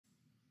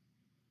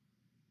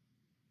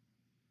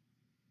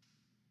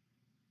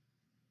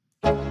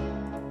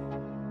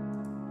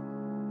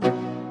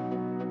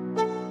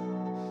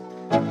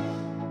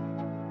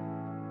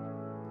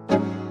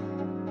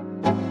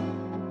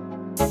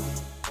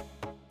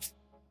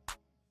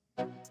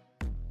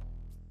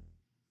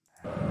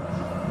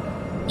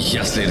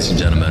Yes, ladies and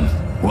gentlemen,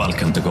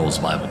 welcome to Goals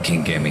Bible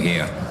King Gaming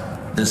here.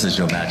 This is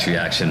your match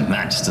reaction.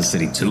 Manchester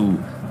City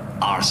 2,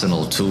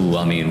 Arsenal 2.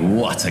 I mean,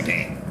 what a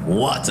game.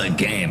 What a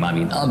game. I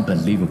mean,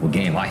 unbelievable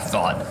game. I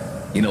thought,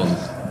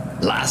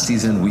 last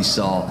season we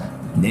saw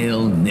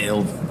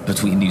 0-0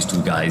 between these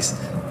two guys,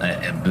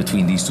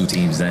 between these two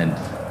teams, and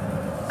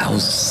I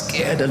was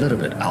scared a little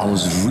bit. I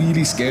was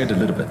really scared a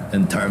little bit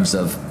in terms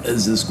of,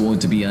 is this going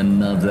to be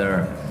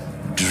another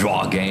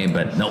draw game?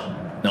 But no,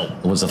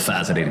 it was a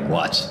fascinating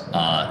watch.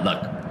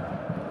 Look,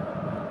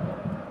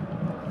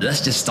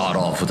 let's just start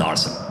off with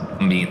Arsenal.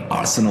 I mean,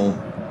 Arsenal,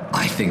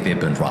 I think they've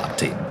been robbed,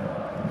 team.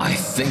 I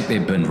think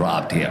they've been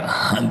robbed here,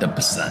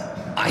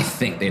 100%. I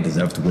think they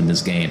deserve to win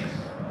this game.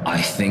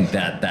 I think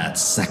that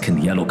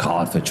second yellow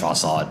card for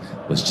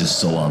Trossard was just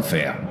so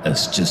unfair.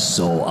 It's just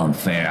so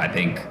unfair. I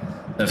think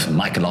if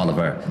Michael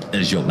Oliver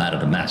is your man of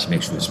the match,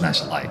 make sure you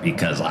smash a like,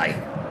 because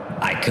I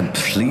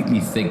completely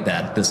think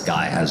that this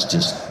guy has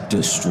just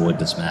destroyed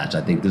this match.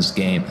 I think this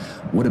game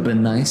would have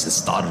been nice. It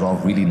started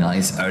off really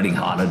nice. Erling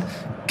Haaland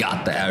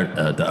got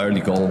the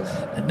early goal,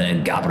 and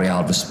then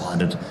Gabriel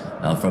responded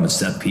from a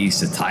set piece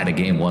to tie the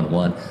game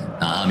 1-1.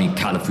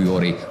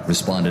 Calafiori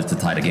responded to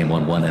tie the game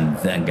 1-1, and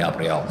then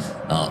Gabriel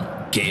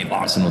gave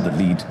Arsenal the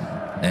lead.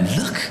 And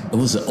look, it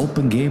was an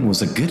open game. It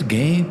was a good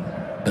game,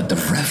 but the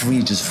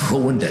referee just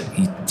ruined it.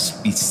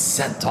 He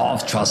sent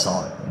off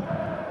Trossard.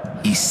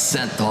 He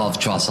sent off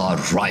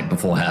Trossard right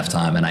before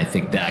halftime, and I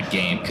think that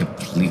game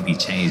completely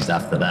changed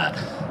after that.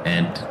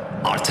 And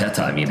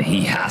Arteta, I mean,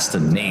 he has to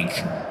make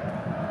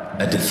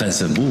a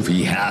defensive move.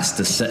 He has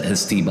to set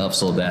his team up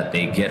so that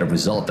they get a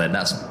result, and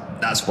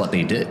that's what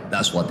they did.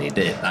 That's what they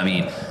did. I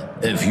mean,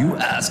 if you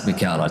ask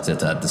Mikel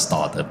Arteta at the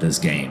start of this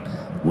game,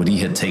 would he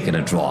have taken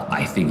a draw?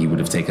 I think he would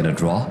have taken a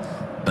draw.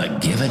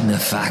 But given the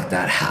fact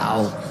that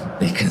how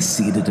they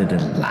conceded it in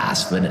the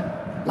last minute,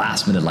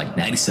 like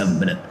 97th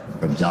minute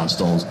from John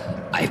Stones,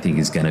 I think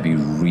he's going to be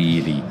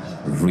really,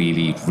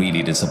 really,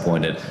 really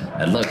disappointed.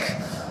 And look,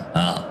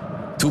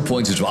 2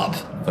 points drop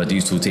for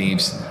these two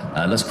teams.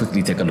 Let's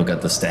quickly take a look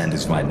at the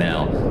standings right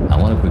now. I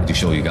want to quickly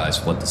show you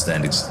guys what the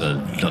standings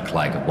look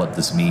like and what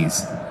this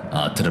means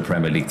to the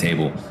Premier League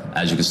table.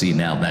 As you can see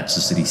now,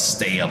 Manchester City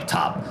stay up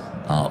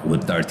top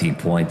with 13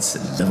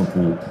 points.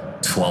 Liverpool,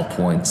 12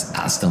 points.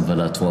 Aston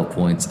Villa, 12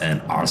 points.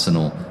 And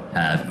Arsenal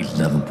have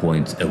 11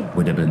 points. It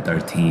would have been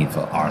 13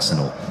 for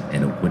Arsenal,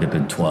 and it would have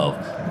been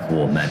 12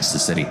 for Manchester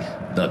City.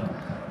 Look,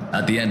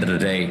 at the end of the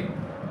day,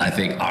 I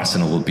think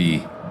Arsenal will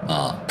be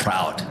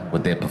proud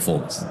with their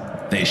performance.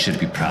 They should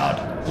be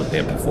proud with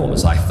their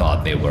performance. I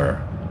thought they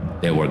were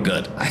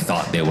good. I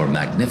thought they were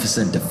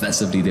magnificent.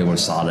 Defensively, they were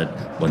solid.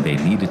 When they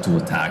needed to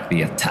attack,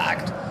 they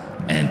attacked.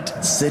 And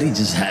City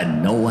just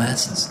had no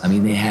answers. I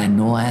mean, they had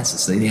no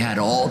answers. They had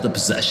all the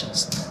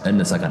possessions in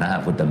the second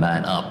half with the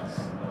man up,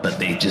 but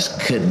they just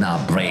could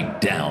not break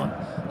down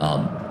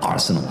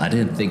Arsenal. I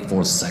didn't think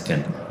for a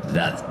second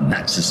that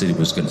Manchester City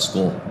was going to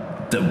score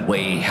the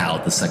way how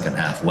the second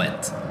half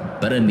went.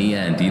 But in the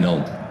end,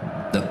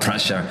 the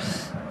pressure,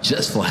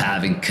 just for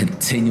having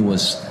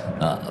continuous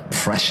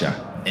pressure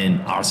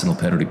in Arsenal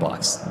penalty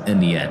box, in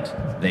the end,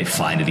 they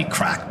finally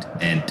cracked,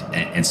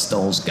 and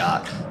Stones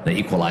got the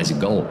equalizing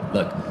goal.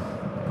 Look,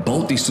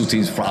 both these two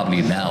teams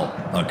probably now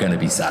are going to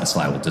be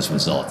satisfied with this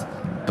result,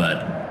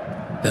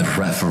 but the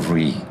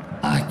referee,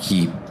 I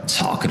keep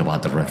talking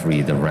about the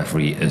referee. The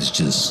referee is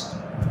just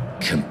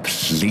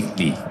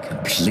completely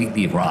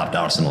robbed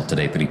Arsenal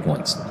today 3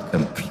 points.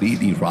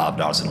 Completely robbed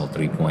Arsenal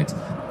 3 points.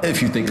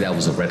 If you think that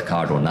was a red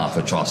card or not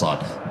for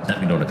Trossard,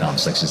 let me know in the comment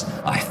sections.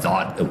 I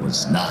thought it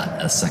was not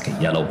a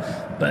second yellow,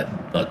 but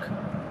look,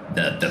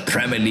 the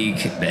Premier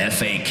League, the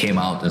FA came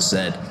out and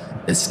said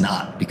it's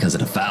not because of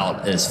the foul,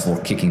 it's for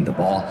kicking the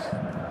ball.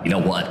 You know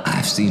what?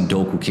 I've seen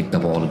Doku kick the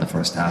ball in the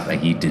first half,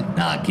 and he did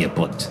not get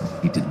booked.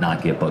 He did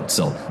not get booked.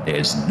 So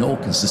there's no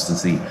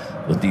consistency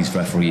with these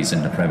referees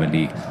in the Premier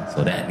League.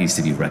 So that needs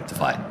to be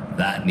rectified.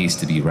 That needs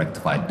to be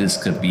rectified. This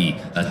could be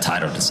a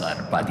title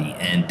decider by the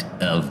end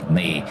of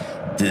May.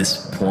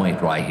 This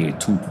point right here,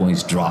 2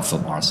 points drop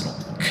from Arsenal,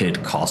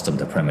 could cost them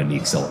the Premier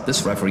League. So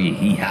this referee,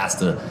 he has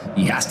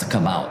to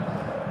come out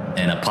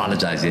and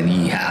apologize, and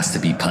he has to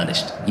be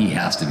punished. He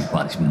has to be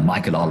punished.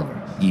 Michael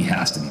Oliver, he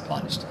has to be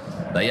punished.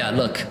 But yeah,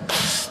 look,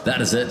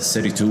 that is it.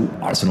 City 2,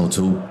 Arsenal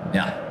 2.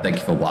 Yeah, thank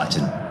you for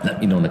watching. Let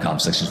me know in the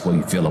comment sections what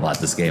you feel about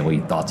this game, what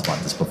your thoughts about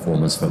this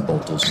performance from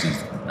both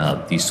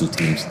these two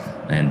teams.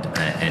 And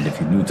if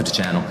you're new to the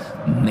channel,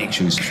 make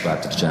sure you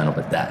subscribe to the channel.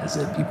 But that is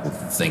it, people.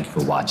 Thank you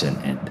for watching,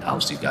 and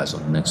I'll see you guys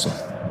on the next one.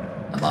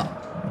 I'm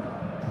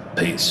out.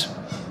 Peace.